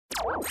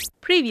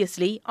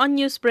Previously on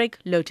Newsbreak,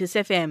 Lotus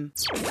FM.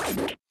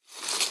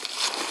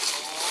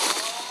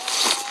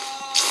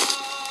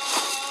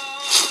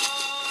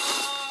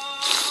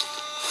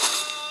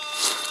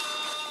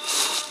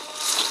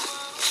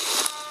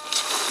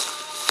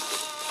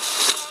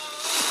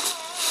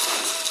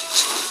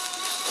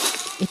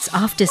 It's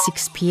after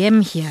 6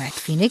 p.m. here at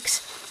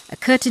Phoenix. A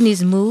curtain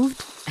is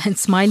moved and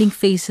smiling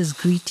faces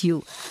greet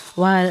you,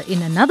 while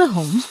in another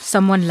home,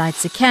 someone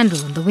lights a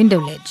candle on the window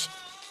ledge.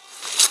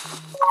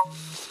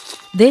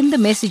 Then the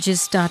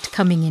messages start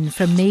coming in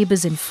from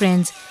neighbours and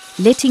friends,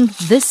 letting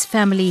this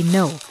family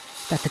know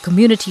that the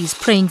community is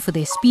praying for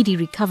their speedy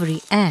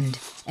recovery and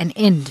an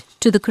end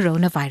to the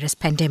coronavirus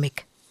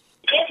pandemic.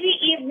 Every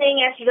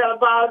evening at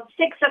about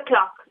 6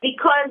 o'clock,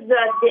 because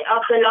of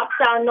the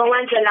lockdown, no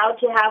one's allowed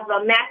to have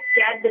a mass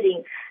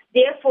gathering.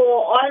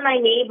 Therefore, all my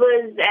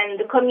neighbors and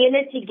the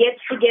community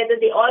gets together.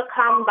 They all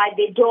come by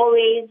their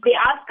doorways. They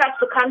ask us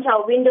to come to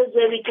our windows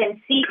where we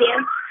can see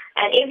them.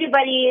 And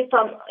everybody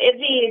from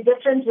every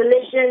different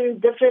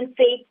religion, different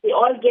faith, they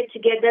all get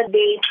together.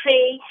 They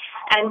pray,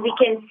 and we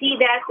can see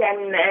that.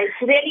 And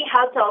it's really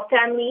helped our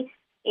family.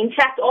 In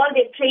fact, all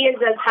their prayers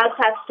have helped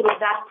us through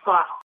that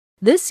far.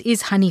 This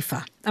is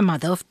Hanifa, a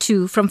mother of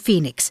 2 from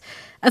Phoenix.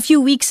 A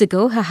few weeks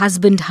ago, her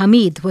husband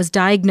Hamid was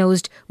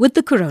diagnosed with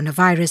the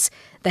coronavirus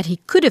that he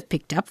could have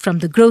picked up from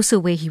the grocer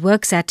where he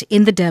works at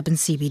in the Durban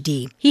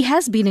CBD. He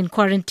has been in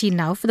quarantine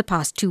now for the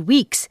past 2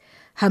 weeks.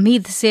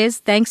 Hamid says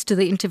thanks to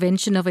the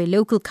intervention of a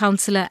local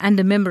councillor and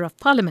a member of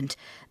parliament,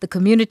 the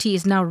community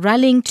is now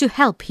rallying to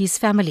help his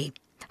family.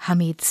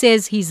 Hamid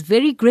says he's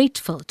very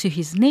grateful to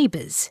his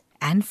neighbours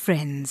and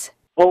friends.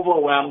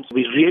 Overwhelmed.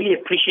 We really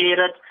appreciate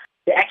it.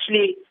 They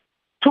actually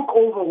took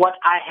over what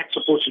I had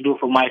supposed to do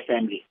for my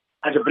family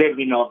as a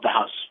breadwinner of the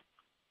house.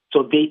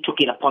 So they took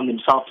it upon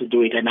themselves to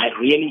do it, and I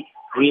really,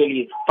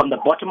 from the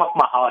bottom of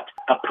my heart,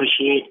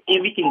 appreciate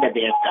everything that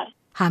they have done.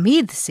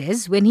 Hamid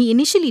says when he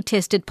initially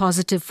tested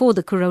positive for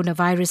the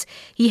coronavirus,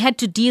 he had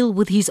to deal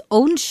with his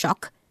own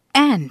shock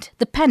and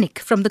the panic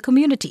from the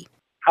community.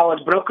 I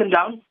was broken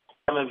down.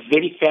 I'm a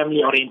very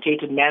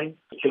family-orientated man.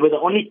 They were the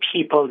only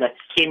people that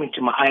came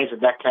into my eyes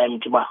at that time,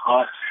 into my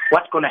heart.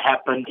 What's going to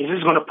happen? Is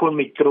this going to pull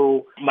me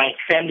through? My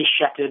family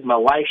shattered. My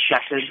wife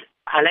shattered.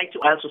 I like to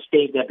also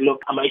state that,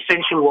 look, I'm an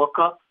essential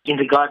worker in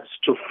regards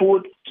to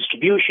food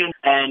distribution,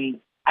 and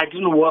I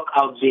didn't work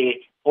out there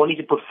only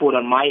to put food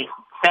on my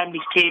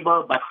family's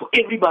table, but for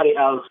everybody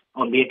else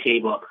on their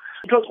table.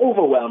 It was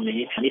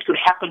overwhelming, and it could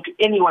happen to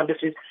anyone. This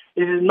is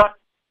not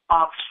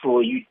asked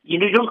for. You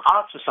don't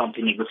ask for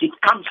something like this. It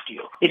comes to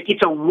you.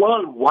 It's a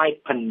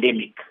worldwide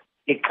pandemic.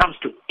 It comes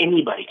to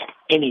anybody,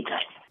 anytime.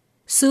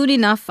 Soon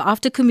enough,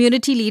 after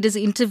community leaders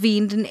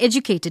intervened and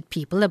educated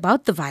people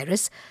about the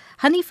virus,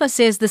 Hanifa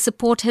says the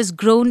support has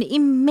grown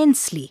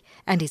immensely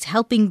and is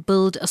helping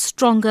build a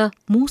stronger,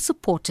 more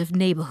supportive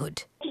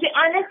neighbourhood. To be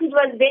honest, it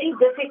was very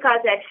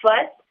difficult at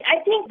first.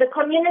 I think the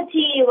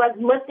community was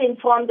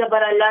misinformed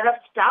about a lot of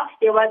stuff.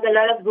 There was a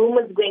lot of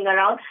rumors going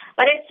around.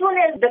 But as soon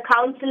as the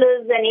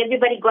councillors and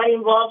everybody got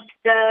involved,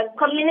 the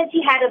community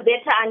had a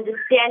better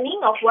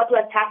understanding of what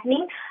was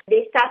happening.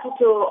 They started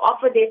to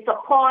offer their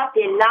support,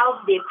 their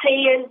love, their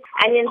prayers.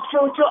 And then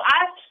to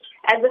us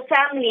as a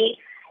family,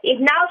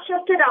 it now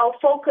shifted our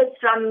focus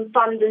from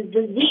the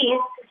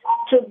disease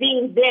to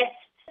being blessed.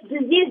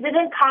 Disease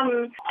didn't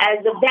come as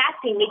a bad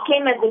thing. It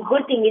came as a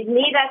good thing. It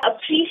made us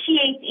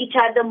appreciate each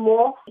other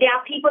more. There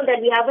are people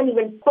that we haven't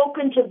even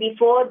spoken to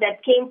before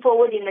that came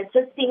forward in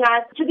assisting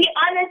us. To be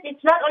honest,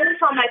 it's not only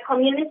from my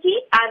community.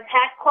 I've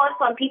had calls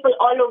from people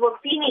all over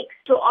Phoenix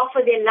to offer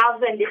their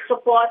love and their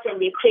support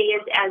and their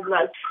prayers as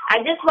well.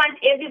 I just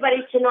want everybody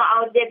to know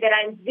out there that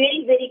I'm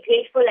very, very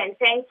grateful and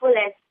thankful,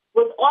 and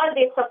with all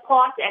their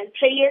support and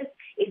prayers,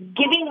 it's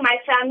giving my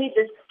family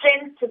the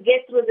strength to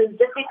get through this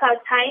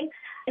difficult time.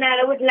 And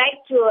I would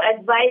like to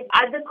advise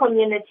other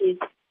communities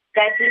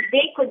that if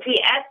they could be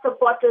as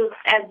supportive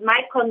as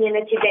my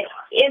community, then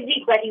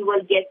everybody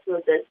will get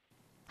through this.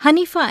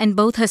 Hanifa and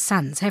both her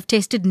sons have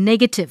tested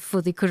negative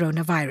for the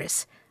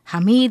coronavirus.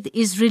 Hamid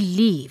is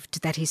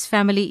relieved that his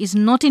family is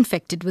not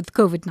infected with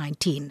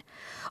COVID-19.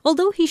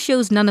 Although he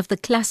shows none of the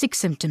classic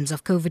symptoms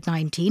of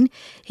COVID-19,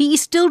 he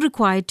is still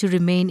required to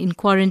remain in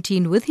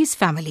quarantine with his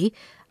family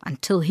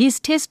until his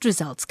test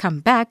results come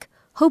back,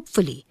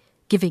 hopefully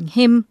giving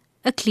him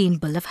a clean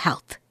bill of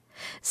health.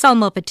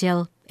 Salma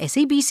Patel,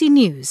 SABC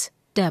News,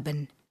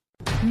 Durban.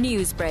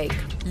 Newsbreak,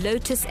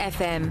 Lotus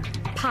FM,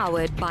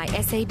 powered by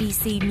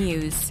SABC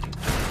News.